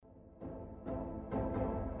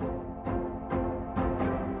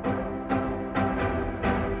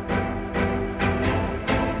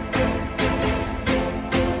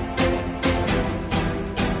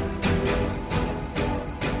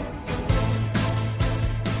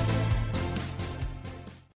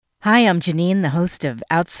Hi, I'm Janine, the host of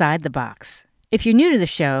Outside the Box. If you're new to the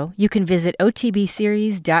show, you can visit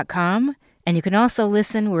otbseries.com, and you can also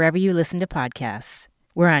listen wherever you listen to podcasts.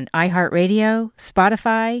 We're on iHeartRadio,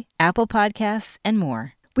 Spotify, Apple Podcasts, and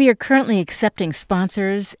more. We are currently accepting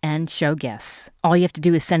sponsors and show guests. All you have to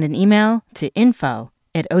do is send an email to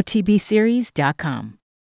info@otbseries.com.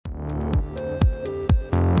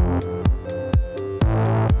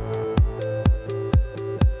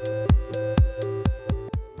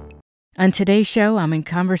 On today's show, I'm in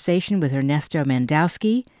conversation with Ernesto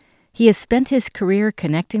Mandowsky. He has spent his career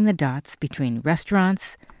connecting the dots between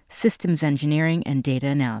restaurants, systems engineering, and data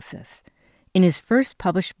analysis. In his first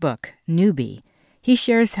published book, Newbie, he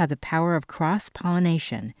shares how the power of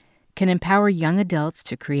cross-pollination can empower young adults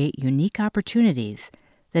to create unique opportunities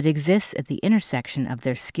that exist at the intersection of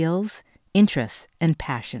their skills, interests, and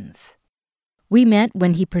passions. We met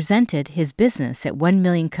when he presented his business at 1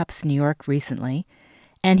 Million Cups New York recently,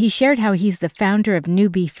 and he shared how he's the founder of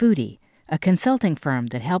Newbie Foodie, a consulting firm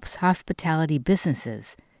that helps hospitality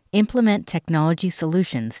businesses implement technology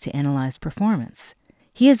solutions to analyze performance.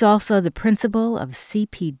 He is also the principal of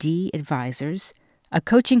CPD Advisors, a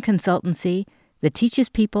coaching consultancy that teaches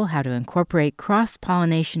people how to incorporate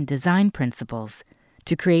cross-pollination design principles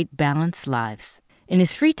to create balanced lives. In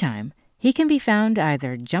his free time, he can be found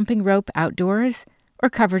either jumping rope outdoors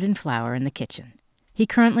or covered in flour in the kitchen. He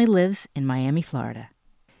currently lives in Miami, Florida.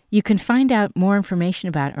 You can find out more information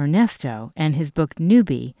about Ernesto and his book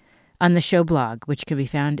Newbie on the show blog, which can be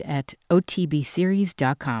found at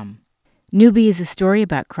otbseries.com. Newbie is a story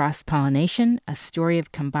about cross-pollination, a story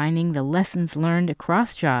of combining the lessons learned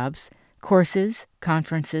across jobs, courses,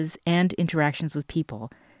 conferences, and interactions with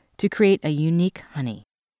people to create a unique honey.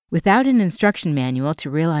 Without an instruction manual to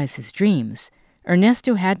realize his dreams,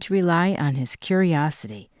 Ernesto had to rely on his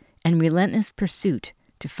curiosity and relentless pursuit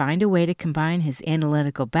to find a way to combine his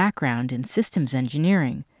analytical background in systems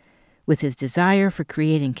engineering with his desire for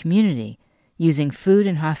creating community using food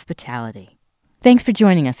and hospitality. Thanks for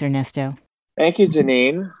joining us, Ernesto. Thank you,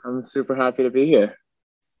 Janine. I'm super happy to be here.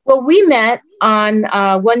 Well, we met on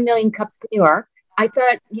 1 Million Cups New York. I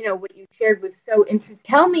thought, what you shared was so interesting.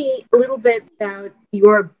 Tell me a little bit about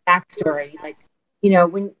your backstory. Like,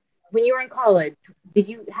 when you were in college, did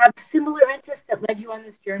you have similar interests that led you on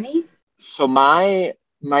this journey? So my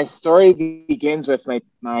story begins with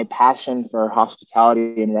my passion for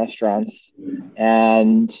hospitality and restaurants.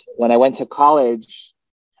 And when I went to college,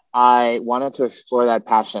 I wanted to explore that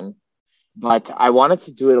passion, but I wanted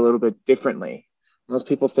to do it a little bit differently. Most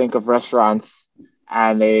people think of restaurants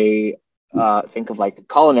and they think of like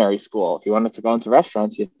culinary school. If you wanted to go into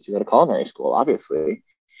restaurants, you have to go to culinary school, obviously.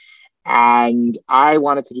 And I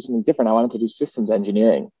wanted to do something different. I wanted to do systems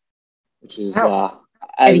engineering, which is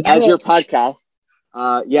as your podcast.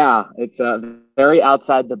 It's a very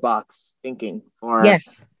outside the box thinking for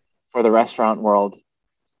the restaurant world.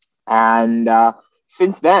 And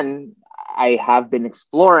since then, I have been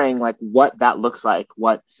exploring like what that looks like,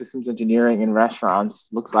 what systems engineering in restaurants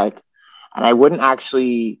looks like. And I wouldn't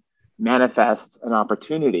actually manifest an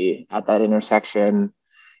opportunity at that intersection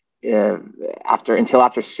until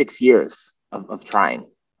after 6 years of trying.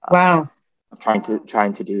 Wow. Of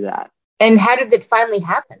trying to do that. And how did it finally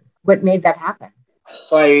happen? What made that happen?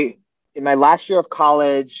 So in my last year of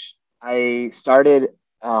college, I started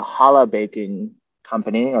a challah baking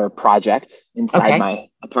company or project inside my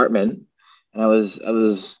apartment. And I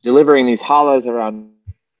was delivering these challahs around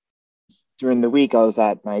during the week. I was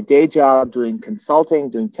at my day job doing consulting,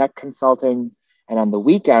 doing tech consulting. And on the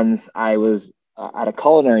weekends, I was at a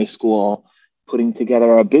culinary school putting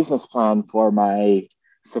together a business plan for my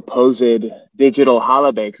supposed digital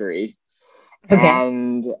challah bakery. Okay.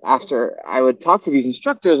 And after I would talk to these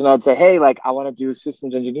instructors and I'd say, hey, like I want to do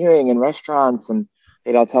systems engineering in restaurants. And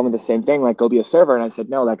they'd all tell me the same thing, like go be a server. And I said,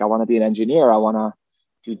 no, like I want to be an engineer. I want to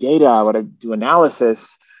do data. I want to do analysis. I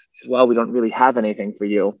said, well, we don't really have anything for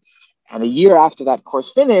you. And a year after that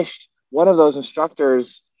course finished, one of those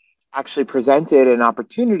instructors actually presented an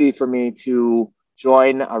opportunity for me to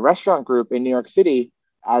join a restaurant group in New York City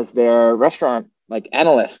as their restaurant like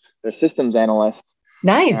analyst, their systems analyst.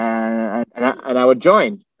 Nice. And I would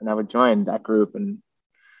join that group, and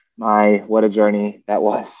what a journey that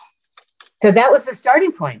was. So that was the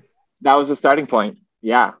starting point. That was the starting point.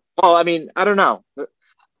 Yeah. Well, I mean, I don't know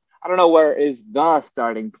where is the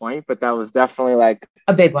starting point, but that was definitely like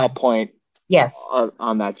a big one. A point. Yes.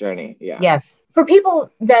 On that journey. Yeah. Yes. For people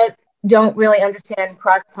that don't really understand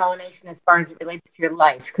cross-pollination as far as it relates to your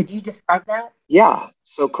life, could you describe that? Yeah.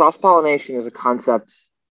 So cross-pollination is a concept.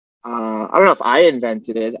 I don't know if I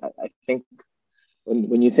invented it. I think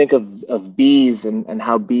when you think of bees and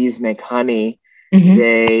how bees make honey,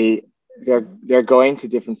 Mm-hmm. They're going to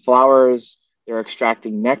different flowers, they're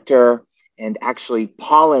extracting nectar, and actually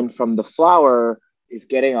pollen from the flower is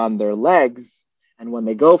getting on their legs. And when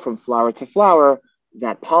they go from flower to flower,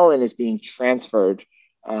 that pollen is being transferred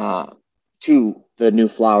to the new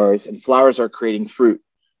flowers, and flowers are creating fruit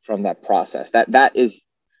from that process. That is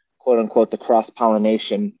quote unquote the cross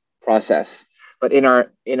pollination process. But in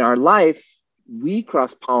our life, we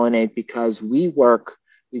cross pollinate because we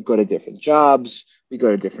go to different jobs, we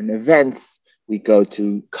go to different events, we go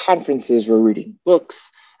to conferences, we're reading books.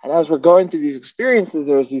 And as we're going through these experiences,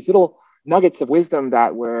 there's these little nuggets of wisdom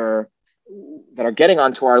that are getting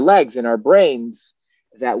onto our legs and our brains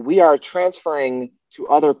that we are transferring to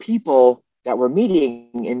other people that we're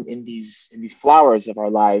meeting in these flowers of our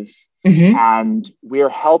lives. Mm-hmm. And we're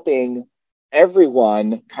helping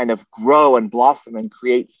everyone kind of grow and blossom and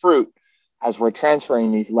create fruit as we're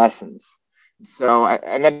transferring these lessons. So,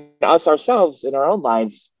 and then us ourselves in our own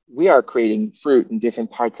lives, we are creating fruit in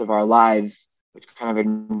different parts of our lives, which kind of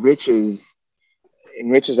enriches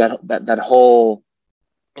that whole,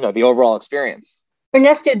 the overall experience.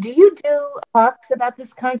 Ernesto, do you do talks about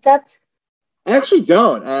this concept? I actually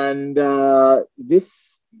don't. And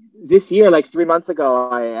this year, like 3 months ago,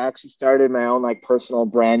 I actually started my own like personal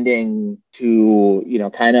branding to,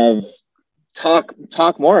 kind of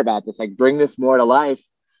talk more about this, like bring this more to life,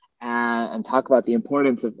 and talk about the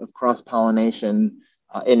importance of cross pollination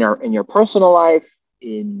in your personal life,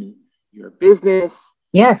 in your business.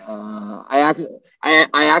 Yes. I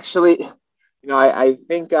actually, I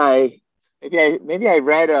think maybe I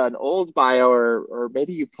read an old bio, or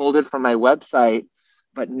maybe you pulled it from my website.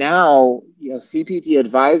 But now, CPT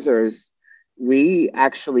advisors, we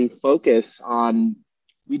actually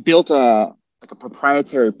we built a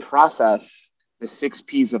proprietary process, the 6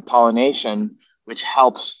 Ps of pollination, which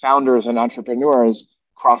helps founders and entrepreneurs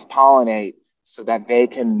cross pollinate so that they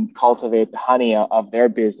can cultivate the honey of their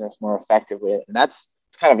business more effectively. And that's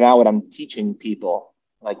kind of now what I'm teaching people,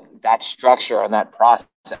 like that structure and that process.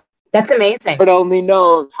 That's amazing. Lord only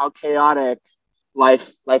knows how chaotic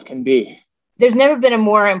life can be. There's never been a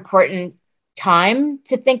more important time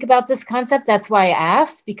to think about this concept. That's why I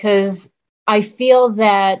asked, because I feel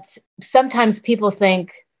that sometimes people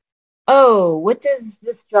think, oh, what does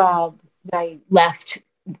this job that I left,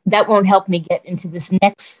 that won't help me get into this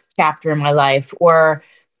next chapter in my life? Or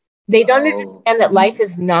they don't understand that life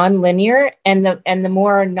is nonlinear, and the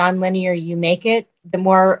more nonlinear you make it, the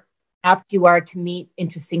more apt you are to meet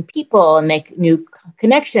interesting people and make new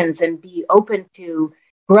connections and be open to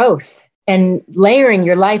growth and layering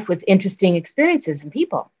your life with interesting experiences and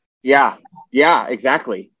people. Yeah,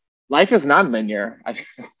 exactly. Life is nonlinear.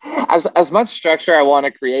 As much structure I want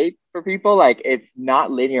to create for people, like it's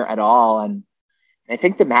not linear at all. And I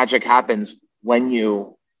think the magic happens when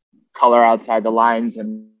you color outside the lines,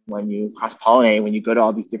 and when you cross pollinate, when you go to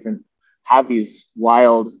all these have these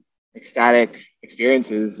wild, ecstatic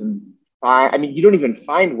experiences. And you don't even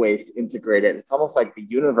find ways to integrate it. It's almost like the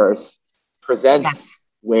universe presents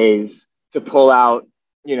ways to pull out,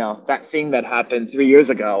 that thing that happened 3 years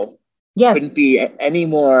ago. Yes. Couldn't be any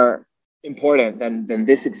more important than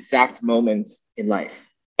this exact moment in life.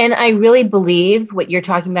 And I really believe what you're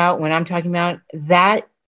talking about, when I'm talking about, that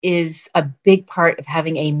is a big part of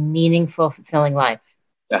having a meaningful, fulfilling life.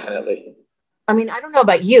 Definitely. I don't know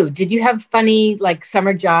about you. Did you have funny, like,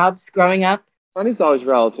 summer jobs growing up? Funny's always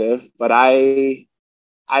relative, but I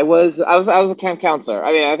was a camp counselor.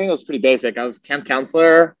 I think it was pretty basic. I was a camp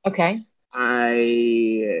counselor. Okay.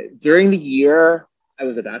 During the year, I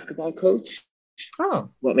was a basketball coach. Oh.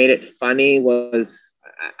 What made it funny was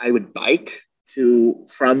I would bike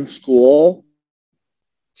from school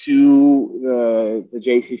to the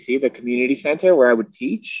JCC, the community center where I would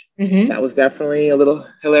teach. Mm-hmm. That was definitely a little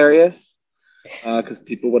hilarious because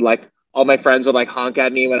people would all my friends would honk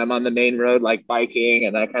at me when I'm on the main road, biking,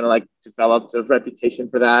 and I kind of developed a reputation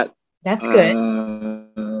for that. That's good.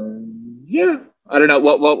 Yeah. I don't know.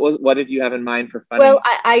 What did you have in mind for funny? Well,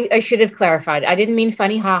 I should have clarified. I didn't mean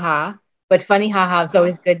funny haha, but funny haha is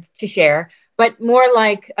always good to share, but more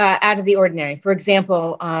like out of the ordinary. For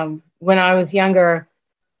example, when I was younger,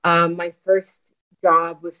 my first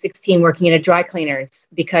job was 16, working at a dry cleaners,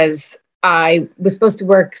 because I was supposed to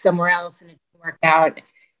work somewhere else and it didn't work out.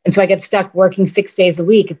 And so I got stuck working 6 days a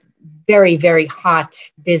week. It's very, very hot,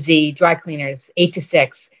 busy dry cleaners, 8 to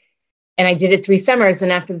 6. And I did it 3 summers.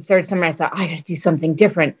 And after the third summer, I thought, I got to do something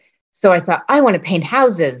different. So I thought, I want to paint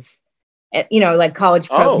houses, like college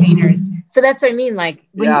pro painters. So that's what I mean. Like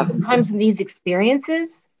when sometimes in these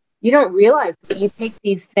experiences, you don't realize that you take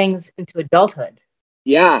these things into adulthood.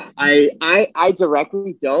 Yeah, I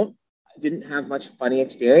directly didn't have much funny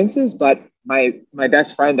experiences, but my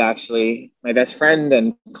best friend, actually, my best friend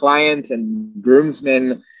and client and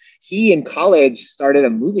groomsman, he in college started a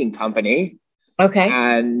moving company, Okay.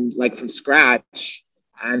 and like from scratch.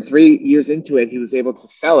 And 3 years into it, he was able to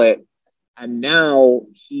sell it. And now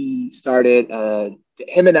he started.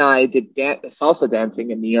 Him and I did salsa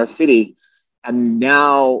dancing in New York City, and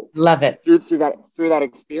now Love it. through that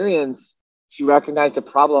experience, he recognized the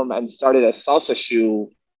problem and started a salsa shoe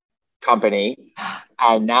company,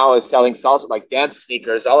 and now is selling salsa like dance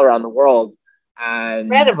sneakers all around the world. And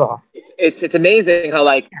Incredible. it's amazing how,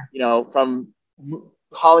 like, from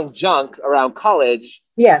hauling junk around college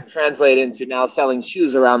Yes. translate into now selling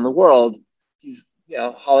shoes around the world. He's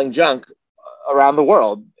hauling junk around the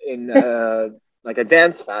world in like a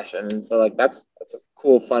dance fashion. And so like that's a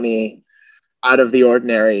cool, funny, out of the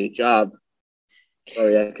ordinary job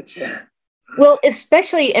story I could share. Well,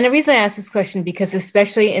 especially, and the reason I ask this question, because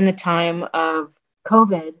especially in the time of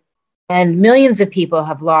COVID, and millions of people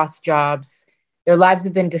have lost jobs, their lives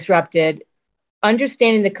have been disrupted.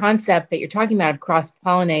 Understanding the concept that you're talking about of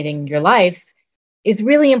cross-pollinating your life is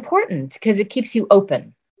really important because it keeps you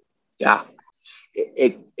open. Yeah,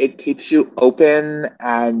 it keeps you open,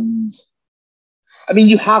 and I mean,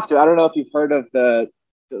 you have to. I don't know if you've heard of the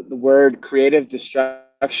word creative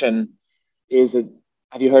destruction. Is it?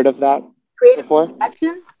 Have you heard of that Creative before?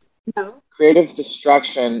 destruction? No. Creative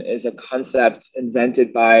destruction is a concept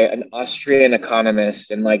invented by an Austrian economist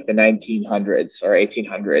in like the 1900s or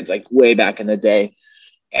 1800s, like way back in the day.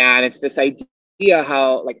 And it's this idea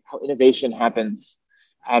how innovation happens.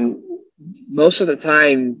 And most of the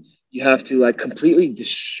time, you have to like completely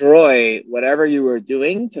destroy whatever you were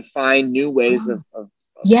doing to find new ways of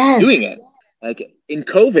Yes. doing it. Like in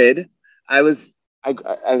COVID, I was,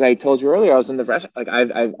 as I told you earlier, I was in the restaurant. Like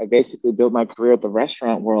I basically built my career at the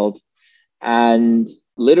restaurant world, and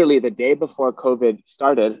literally the day before COVID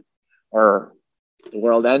started, or the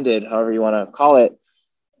world ended, however you want to call it,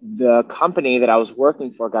 the company that I was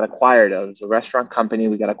working for got acquired. It was a restaurant company.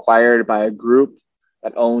 We got acquired by a group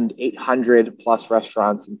that owned 800 plus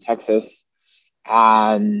restaurants in Texas.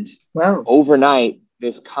 And Wow. overnight,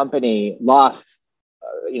 this company lost,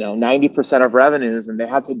 90% of revenues, and they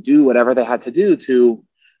had to do whatever they had to do to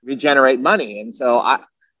regenerate money. And so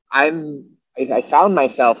I found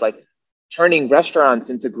myself like turning restaurants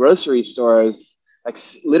into grocery stores. Like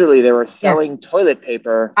literally, they were selling toilet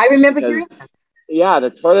paper. I remember hearing that. Yeah, the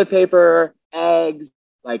toilet paper, eggs,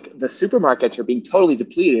 like the supermarkets are being totally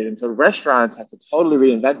depleted, and so restaurants have to totally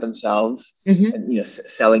reinvent themselves, and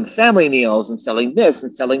selling family meals and selling this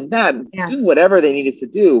and selling that, and doing whatever they needed to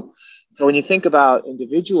do. So when you think about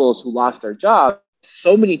individuals who lost their job,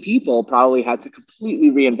 so many people probably had to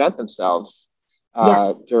completely reinvent themselves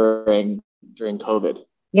during COVID.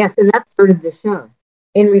 Yes, and that started the show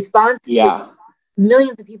in response to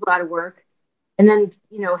millions of people out of work. And then,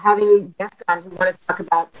 having guests on who want to talk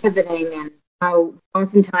about pivoting and how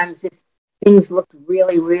oftentimes if things looked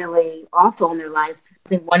really, really awful in their life,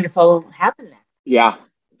 something wonderful happened next. Yeah.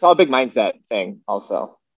 It's all a big mindset thing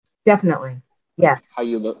also. Definitely. Yes. How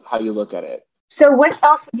you look at it. So what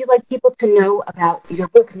else would you like people to know about your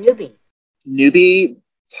book, Newbie? Newbie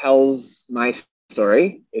tells my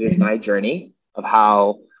story. It is my journey of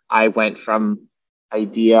how I went from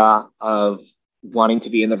idea of wanting to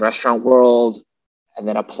be in the restaurant world and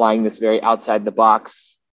then applying this very outside the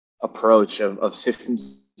box approach of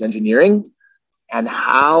systems engineering, and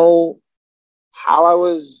how I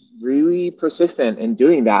was really persistent in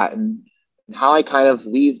doing that, and how I kind of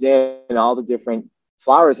weaved in all the different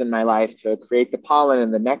flowers in my life to create the pollen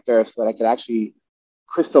and the nectar so that I could actually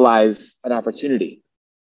crystallize an opportunity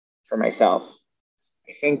for myself.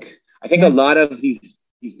 I think a lot of these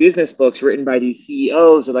business books written by these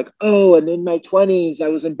CEOs are like, oh, and in my 20s, I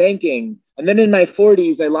was in banking. And then in my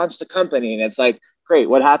 40s, I launched a company. And it's like, great,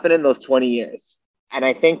 what happened in those 20 years? And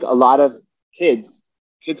I think a lot of kids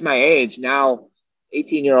my age now,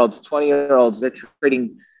 18-year-olds, 20-year-olds, they're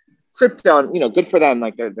trading crypto, and, good for them.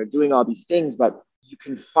 Like they're doing all these things, but you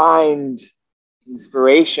can find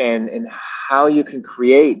inspiration in how you can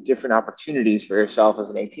create different opportunities for yourself as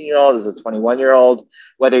an 18-year-old, as a 21-year-old,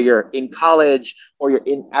 whether you're in college or you're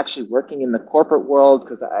in actually working in the corporate world,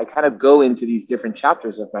 because I kind of go into these different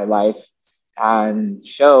chapters of my life and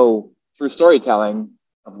show through storytelling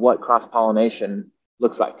of what cross-pollination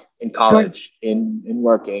looks like in college, in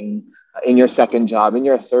working, in your second job, in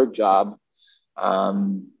your third job.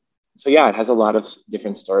 So yeah, it has a lot of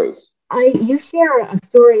different stories. You share a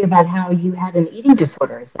story about how you had an eating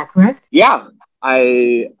disorder. Is that correct? Yeah,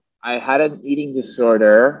 I had an eating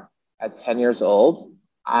disorder at 10 years old,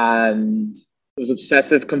 and it was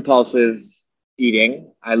obsessive compulsive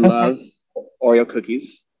eating. I love Oreo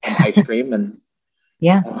cookies. and ice cream, and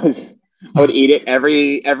Yeah. I would eat it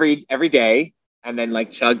every day, and then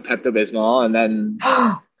like chug Pepto-Bismol, and then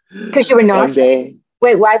Because you were one nauseous. day,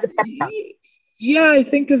 Wait, why the Pepto? yeah, I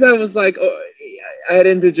think because I was like, oh, I had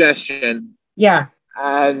indigestion, Yeah.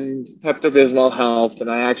 and Pepto-Bismol helped, and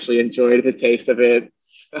I actually enjoyed the taste of it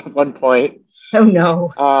at one point. Oh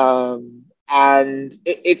no. And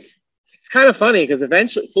it's kind of funny because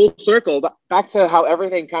eventually, full circle, back to how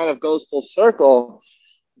everything kind of goes full circle.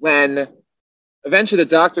 When eventually the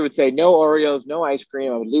doctor would say, no Oreos, no ice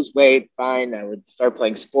cream, I would lose weight, fine. I would start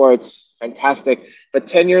playing sports, fantastic. But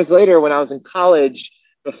 10 years later, when I was in college,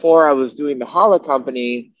 before I was doing the challah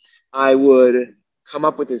company, I would come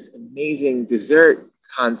up with this amazing dessert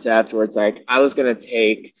concept where it's like, I was going to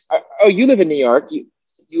take, oh, you live in New York.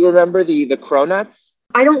 You remember the cronuts?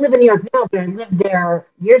 I don't live in New York now, but I lived there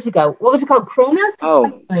years ago. What was it called? Cronuts?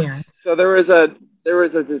 Oh, so there was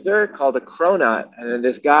a dessert called a cronut, and then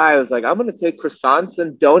this guy was like, I'm going to take croissants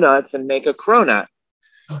and donuts and make a cronut,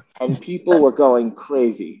 and people were going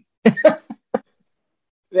crazy.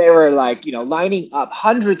 They were like, lining up,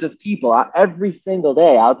 hundreds of people every single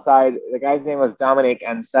day outside. The guy's name was Dominic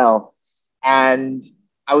Ansel, and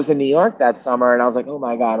I was in New York that summer, and I was like, oh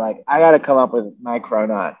my god, like I got to come up with my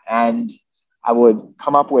cronut, and I would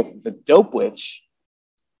come up with the Dope Witch.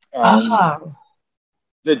 And Oh,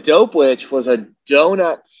 the Dope Witch was a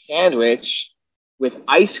donut sandwich with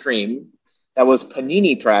ice cream that was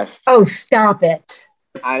panini pressed. oh, stop it.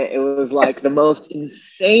 And it was like the most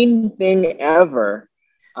insane thing ever.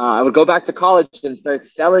 I would go back to college and start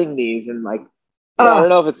selling these, and like, I Oh, don't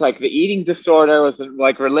know if it's like the eating disorder was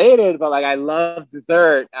like related, but like I love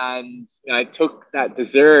dessert, and I took that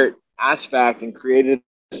dessert aspect and created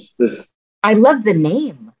this. I love the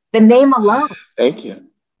name. The name alone. Thank you.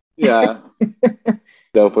 Yeah.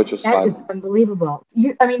 Dope, which was That is fun. unbelievable.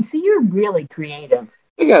 So you're really creative.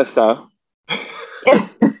 I guess so.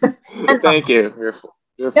 And Thank you.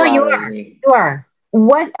 You're no, you flattering are. me. You are.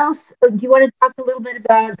 What else? Do you want to talk a little bit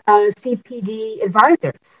about CPD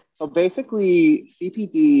advisors? So basically,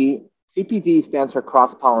 CPD stands for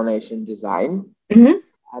cross-pollination design, Hmm.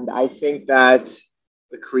 and I think that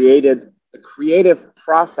the creative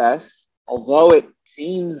process, although it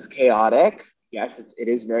seems chaotic, yes, it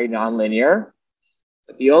is very nonlinear.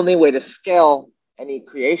 But the only way to scale any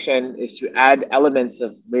creation is to add elements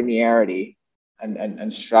of linearity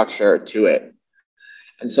and structure to it.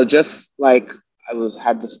 And so just like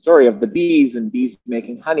had the story of the bees and bees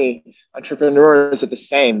making honey, entrepreneurs are the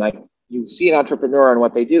same. Like you see an entrepreneur and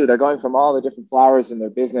what they do, they're going from all the different flowers in their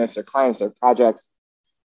business, their clients, their projects,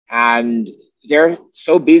 and they're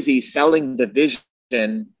so busy selling the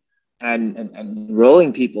vision and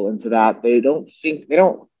rolling people into that, they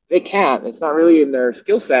can't. It's not really in their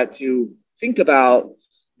skill set to think about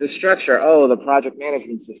the structure. Oh, the project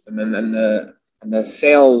management system and the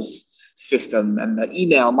sales system and the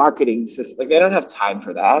email marketing system. Like they don't have time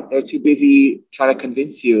for that. They're too busy trying to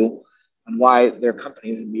convince you on why their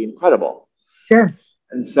company is going to be incredible. Sure.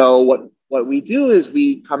 And so what we do is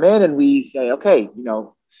we come in and we say, okay,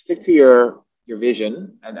 stick to your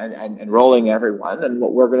vision and rolling everyone. And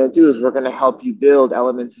what we're going to do is we're going to help you build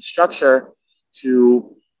elements of structure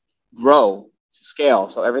to grow, to scale.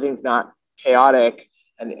 So everything's not chaotic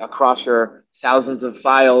and across your thousands of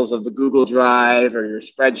files of the Google Drive or your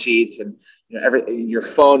spreadsheets and your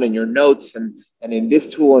phone and your notes and in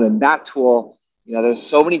this tool and in that tool. There's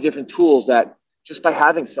so many different tools that just by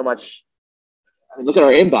having so much, look at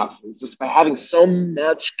our inboxes, just by having so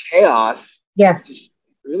much chaos, Yes. just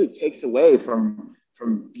really takes away from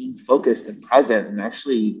being focused and present and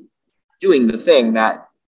actually doing the thing that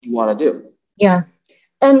you want to do. Yeah.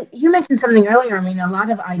 And you mentioned something earlier. A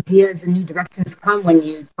lot of ideas and new directions come when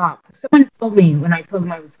you talk. Someone told me when I told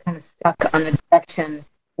him I was kind of stuck on the direction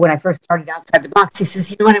when I first started outside the box, he says,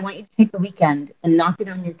 you know what, I want you to take the weekend and knock it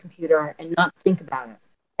on your computer and not think about it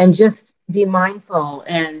and just be mindful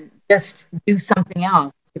and just do something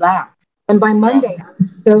else, relax. And by Monday, I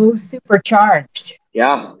was so supercharged.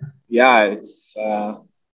 Yeah. It's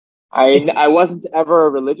I wasn't ever a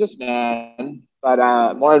religious man,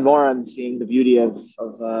 but more and more I'm seeing the beauty of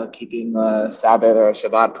keeping a Sabbath or a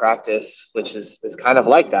Shabbat practice, which is kind of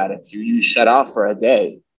like that. It's you shut off for a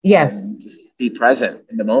day. Yes. And just be present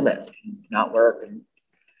in the moment, not work. And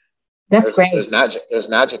that's great. There's magic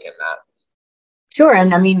in that. Sure.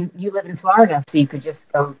 And you live in Florida, so you could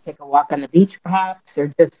just go take a walk on the beach perhaps,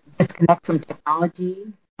 or just disconnect from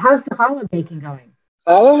technology. How's the challah baking going?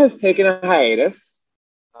 Challah has taken a hiatus.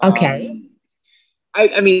 Okay.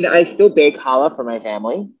 I still bake challah for my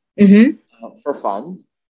family for fun.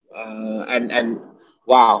 And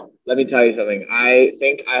wow, let me tell you something. I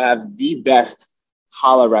think I have the best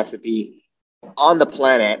challah recipe on the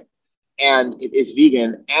planet, and it is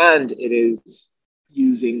vegan, and it is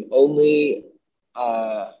using only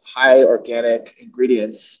high organic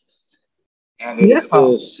ingredients, and it is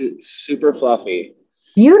Beautiful. still super fluffy.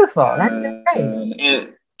 Beautiful. That's great.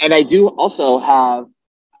 And I do also have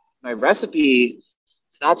my recipe.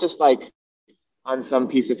 It's not just like on some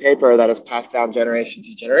piece of paper that is passed down generation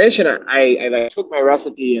to generation. I like took my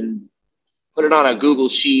recipe and put it on a Google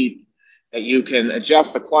sheet that you can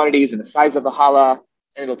adjust the quantities and the size of the challah,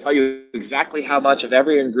 and it'll tell you exactly how much of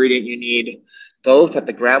every ingredient you need, both at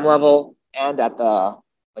the gram level and at the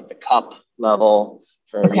cup level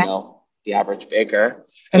for the average baker.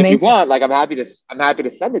 And if you want, like, I'm happy to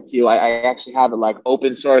send it to you. I actually have it like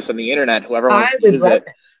open source on the internet. Whoever wants to use it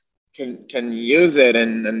can use it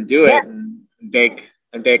and do it and bake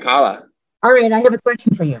challah. All right, I have a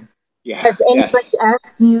question for you. Yeah. Has anybody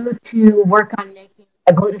asked you to work on making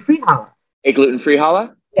a gluten-free challah? A gluten-free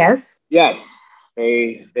challah? Yes. Yes,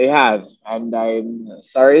 they have, and I'm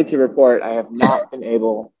sorry to report I have not been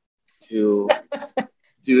able to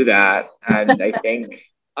do that. And I think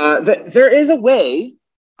there is a way.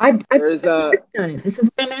 I've done it. This is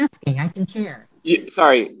what I'm asking. I can share.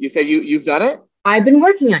 Sorry, you said you've done it? I've been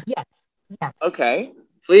working on it. Yes. Okay,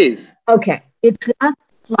 please. Okay, it's not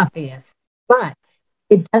the fluffiest, but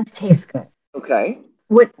it does taste good. Okay.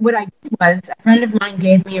 What I did was, a friend of mine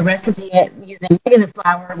gave me a recipe using regular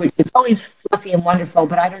flour, which is always fluffy and wonderful,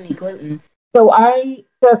 but I don't eat gluten. So I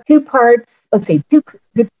took 2 parts. The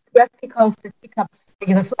recipe calls for 3 cups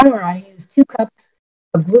regular flour. I used 2 cups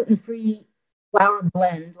of gluten-free flour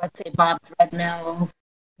blend. Let's say Bob's Red Mill,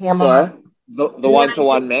 Hammer. Sure. The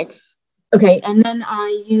 1-to-1 mix. Okay, and then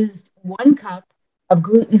I used 1 cup of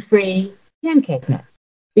gluten-free pancake mix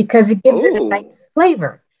because it gives it a nice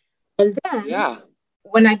flavor. And then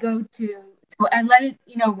when I go to, so I let it,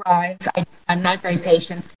 rise. I'm not very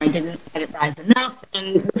patient, so I didn't let it rise enough.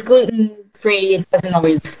 And with gluten-free, it doesn't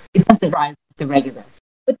rise like the regular.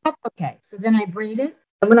 But that's okay. So then I braid it.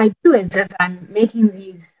 And what I do is, as I'm making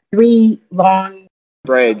these 3 long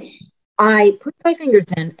braids, I put my fingers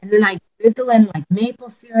in, and then I drizzle in like maple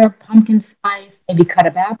syrup, pumpkin spice, maybe cut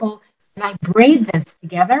up apple, and I braid this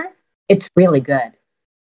together. It's really good.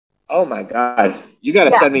 Oh my God. You got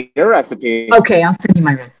to send me your recipe. Okay, I'll send you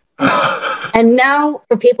my recipe. And now,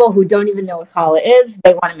 for people who don't even know what challah is,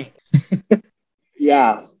 they want to make it.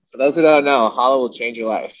 Yeah. For those who don't know, challah will change your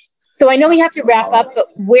life. So I know we have to wrap up, but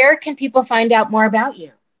where can people find out more about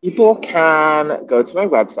you? People can go to my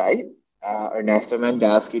website,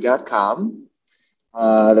 ernestomandowsky.com.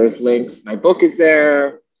 There's links. My book is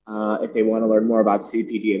there. If they want to learn more about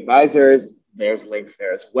CPD advisors, there's links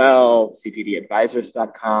there as well,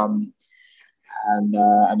 cpdadvisors.com. And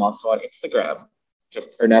I'm also on Instagram,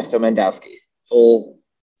 just Ernesto Mandowsky. Full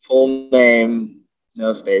name,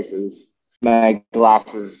 no spaces. My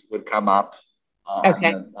glasses would come up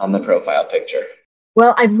on the profile picture.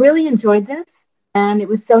 Well, I've really enjoyed this, and it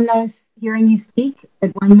was so nice hearing you speak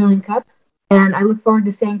at 1 Million Cups, and I look forward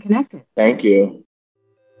to staying connected. Thank you.